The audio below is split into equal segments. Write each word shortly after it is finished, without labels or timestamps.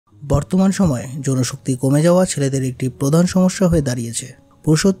বর্তমান সময়ে যৌনশক্তি কমে যাওয়া ছেলেদের একটি প্রধান সমস্যা হয়ে দাঁড়িয়েছে।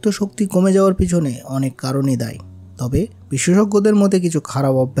 পুরুষত্ব শক্তি কমে যাওয়ার পিছনে অনেক কারণই দায়ী। তবে বিশেষজ্ঞদের মতে কিছু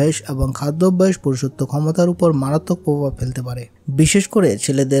খারাপ অভ্যাস এবং খাদ্যাভ্যাস পুরুষত্ব ক্ষমতার উপর মারাত্মক প্রভাব ফেলতে পারে। বিশেষ করে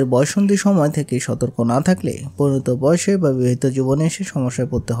ছেলেদের বয়ঃসন্ধি সময় থেকে সতর্ক না থাকলে পরিণত বয়সে বা বিবাহিত জীবনে এসে সমস্যায়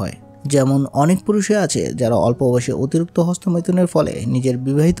পড়তে হয়। যেমন অনেক পুরুষই আছে যারা অল্প বয়সে অতিরিক্ত হস্তমৈথুনের ফলে নিজের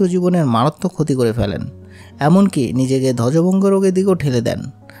বিবাহিত জীবনের মারাত্মক ক্ষতি করে ফেলেন, এমনকি নিজেকে ধ্বজভঙ্গ রোগের দিকেও ঠেলে দেন।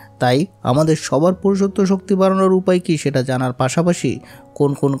 তাই আমাদের সবার পুরুষত্ব শক্তি বাড়ানোর উপায় কি সেটা জানার পাশাপাশি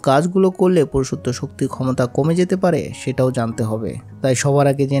কোন কোন কাজগুলো করলে পুরুষত্ব শক্তি ক্ষমতা কমে যেতে পারে সেটাও জানতে হবে। তাই সবার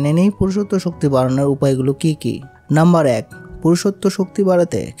আগে জেনে নেই পুরুষত্ব শক্তি বাড়ানোর উপায়গুলো কি কি। নাম্বার 1, পুরুষত্ব শক্তি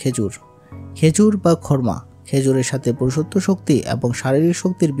বাড়াতে খেজুর বা খর্মা। খেজুরের সাথে পুরুষত্ব শক্তি এবং শারীরিক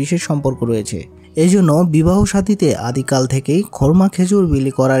শক্তির বিশেষ সম্পর্ক রয়েছে। এজন্য বিবাহ সাথীতে আদিকাল থেকেই খর্মা খেজুর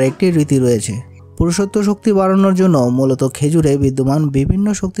বিলি করার একটি রীতি রয়েছে। পুরুষত্ব শক্তি বাড়ানোর জন্য মূলত খেজুরে বিদ্যমান বিভিন্ন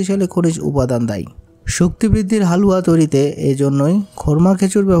শক্তিশালী খনিজ উপাদান দায়ী। শক্তি বৃদ্ধির হালুয়া তৈরিতে এজন্যই খর্মা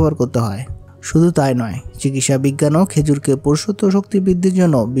খেজুর ব্যবহার করতে হয়। শুধু তাই নয়, চিকিৎসা বিজ্ঞানও খেজুরকে পুরুষত্ব শক্তি বৃদ্ধির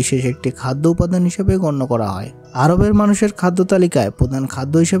জন্য বিশেষ একটি খাদ্য উপাদান হিসেবে গণ্য করা হয়। আরবের মানুষের খাদ্য তালিকায় প্রধান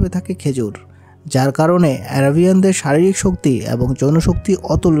খাদ্য হিসেবে থাকে খেজুর, যার কারণে আরবিয়ানদের শারীরিক শক্তি এবং যৌনশক্তি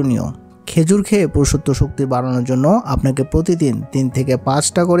অতুলনীয়। খেজুর খেয়ে পুরুষত্ব শক্তি বাড়ানোর জন্য আপনাকে প্রতিদিন 3 থেকে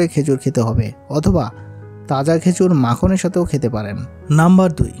 5টা করে খেজুর খেতে হবে, অথবা তাজা খেজুর মাখনের সাথেও খেতে পারেন। নাম্বার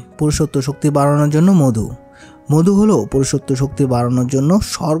 2, পুরুষত্ব শক্তি বাড়ানোর জন্য মধু হলো পুরুষত্ব শক্তি বাড়ানোর জন্য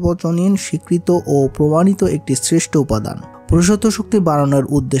সর্বজনীন স্বীকৃত ও প্রমাণিত একটি শ্রেষ্ঠ উপাদান। পুরুষত্ব শক্তি বাড়ানোর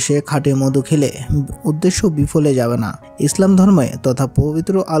উদ্দেশ্যে খাঁটি মধু খেলে উদ্দেশ্য বিফলে যাবে না। ইসলাম ধর্মে তথা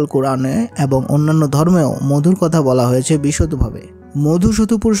পবিত্র আল কোরআনে এবং অন্যান্য ধর্মেও মধুর কথা বলা হয়েছে বিশদভাবে। মধু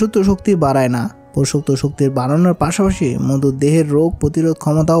শুধু পুরুষত্ব শক্তি বাড়ায় না, পুরুষত্ব শক্তির বাড়ানোর পাশাপাশি মধু দেহের রোগ প্রতিরোধ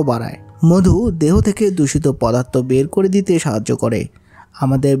ক্ষমতাও বাড়ায়। মধু দেহ থেকে দূষিত পদার্থ বের করে দিতে সাহায্য করে,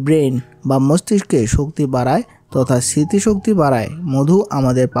 আমাদের ব্রেন বা মস্তিষ্কে শক্তি বাড়ায় তথা স্মৃতিশক্তি বাড়ায়। মধু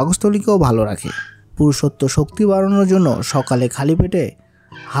আমাদের পাকস্থলীকেও ভালো রাখে। পুরুষত্ব শক্তি বাড়ানোর জন্য সকালে খালি পেটে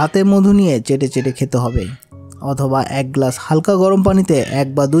হাতে মধু নিয়ে চেটে চেটে খেতে হবে, অথবা 1 গ্লাস হালকা গরম পানিতে 1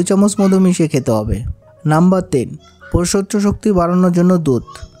 বা 2 চামচ মধু মিশিয়ে খেতে হবে। নাম্বার 3, পুরুষত্ব শক্তি বাড়ানোর জন্য দুধ।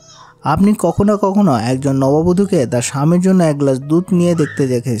 আপনি কখনো কখনো একজন নববধূকে তার স্বামীর জন্য 1 গ্লাস দুধ নিয়ে দেখতে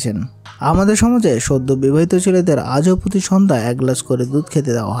দেখেছেন। আমাদের সমাজে সদ্য বিবাহিত ছেলেদের আজও প্রতি সন্ধ্যায় 1 গ্লাস করে দুধ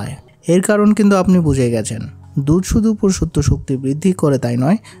খেতে দেওয়া হয়। এর কারণ কিন্তু আপনি বুঝে গেছেন। দুধ শুধু পুরুষত্ব শক্তি বৃদ্ধি করে তাই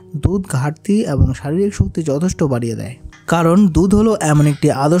নয়, দুধ ঘাটতি এবং শারীরিক শক্তি যথেষ্ট বাড়িয়ে দেয়। কারণ দুধ হলো এমন একটি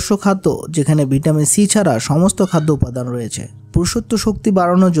আদর্শ খাদ্য যেখানে ভিটামিন সি ছাড়া সমস্ত খাদ্য উপাদান রয়েছে। পুরুষত্ব শক্তি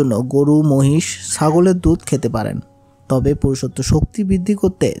বাড়ানোর জন্য গরু, মহিষ, ছাগলের দুধ খেতে পারেন। তবে পুরুষত্ব শক্তি বৃদ্ধি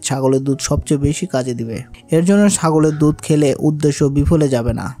করতে ছাগলের দুধ সবচেয়ে বেশি কাজে দিবে। এর জন্য ছাগলের দুধ খেলে উদ্দেশ্য বিফলে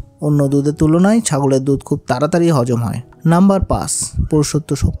যাবে না। অন্য দুধের তুলনায় ছাগলের দুধ খুব তাড়াতাড়ি হজম হয়। নাম্বার 5, পুরুষত্ব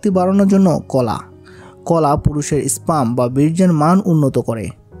শক্তি বাড়ানোর জন্য কলা পুরুষের স্পাম বা বীর্যের মান উন্নত করে।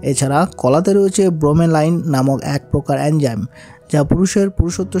 এছাড়া কলাতে রয়েছে ব্রোমেলাইন নামক এক প্রকার এনজাইম, যা পুরুষের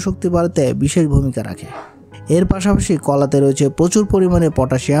পুরুষত্ব শক্তি বাড়াতে বিশেষ ভূমিকা রাখে। এর পাশাপাশি কলাতে রয়েছে প্রচুর পরিমাণে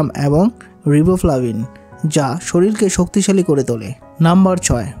পটাশিয়াম এবং রিবোফ্লাভিন, যা শরীরকে শক্তিশালী করে তোলে। নাম্বার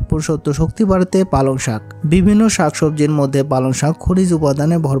 6, পুরুষত্ব শক্তি বাড়াতে পালং শাক। বিভিন্ন শাকসবজির মধ্যে পালং শাক খনিজ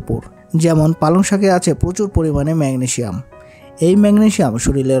উপাদানে ভরপুর। যেমন পালং শাকে আছে প্রচুর পরিমাণে ম্যাগনেসিয়াম। এই ম্যাগনেসিয়াম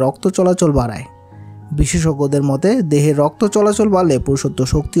শরীরে রক্ত চলাচল বাড়ায়। বিশেষজ্ঞদের মতে দেহে রক্ত চলাচল বাড়লে পুরুষত্ব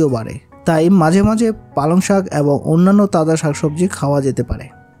শক্তিও বাড়ে। তাই মাঝে মাঝে পালং শাক এবং অন্যান্য তাজা শাকসবজি খাওয়া যেতে পারে।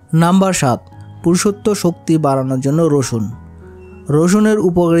 নাম্বার 7, পুরুষত্ব শক্তি বাড়ানোর জন্য রসুনের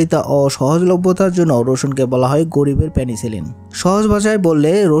উপকারিতা ও সহজলভ্যতার জন্য রসুনকে বলা হয় গরিবের পেনিসিলিন। সহজ ভাষায়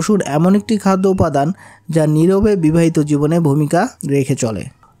বললে রসুন এমন একটি খাদ্য উপাদান যা নীরবে বিবাহিত জীবনে ভূমিকা রেখে চলে।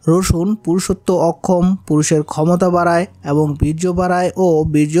 রসুন পুরুষত্ব অক্ষম পুরুষের ক্ষমতা বাড়ায় এবং বীর্য বাড়ায় ও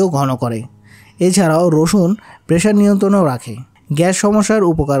বীর্য ঘন করে। এছাড়াও রসুন প্রেশার নিয়ন্ত্রণও রাখে, গ্যাস সমস্যার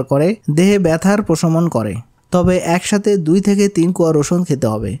উপকার করে, দেহে ব্যথার প্রশমন করে। তবে একসাথে 2 থেকে 3 কোয়া রসুন খেতে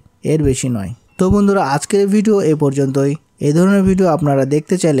হবে, এর বেশি নয়। তো বন্ধুরা, আজকের ভিডিও এ পর্যন্তই। এই ধরনের ভিডিও আপনারা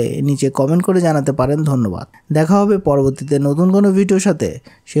দেখতে চাইলে নিচে কমেন্ট করে জানাতে পারেন। ধন্যবাদ। দেখা হবে পরবর্তীতে নতুন কোনো ভিডিওর সাথে।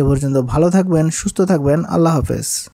 সে পর্যন্ত ভালো থাকবেন, সুস্থ থাকবেন। আল্লাহ হাফেজ।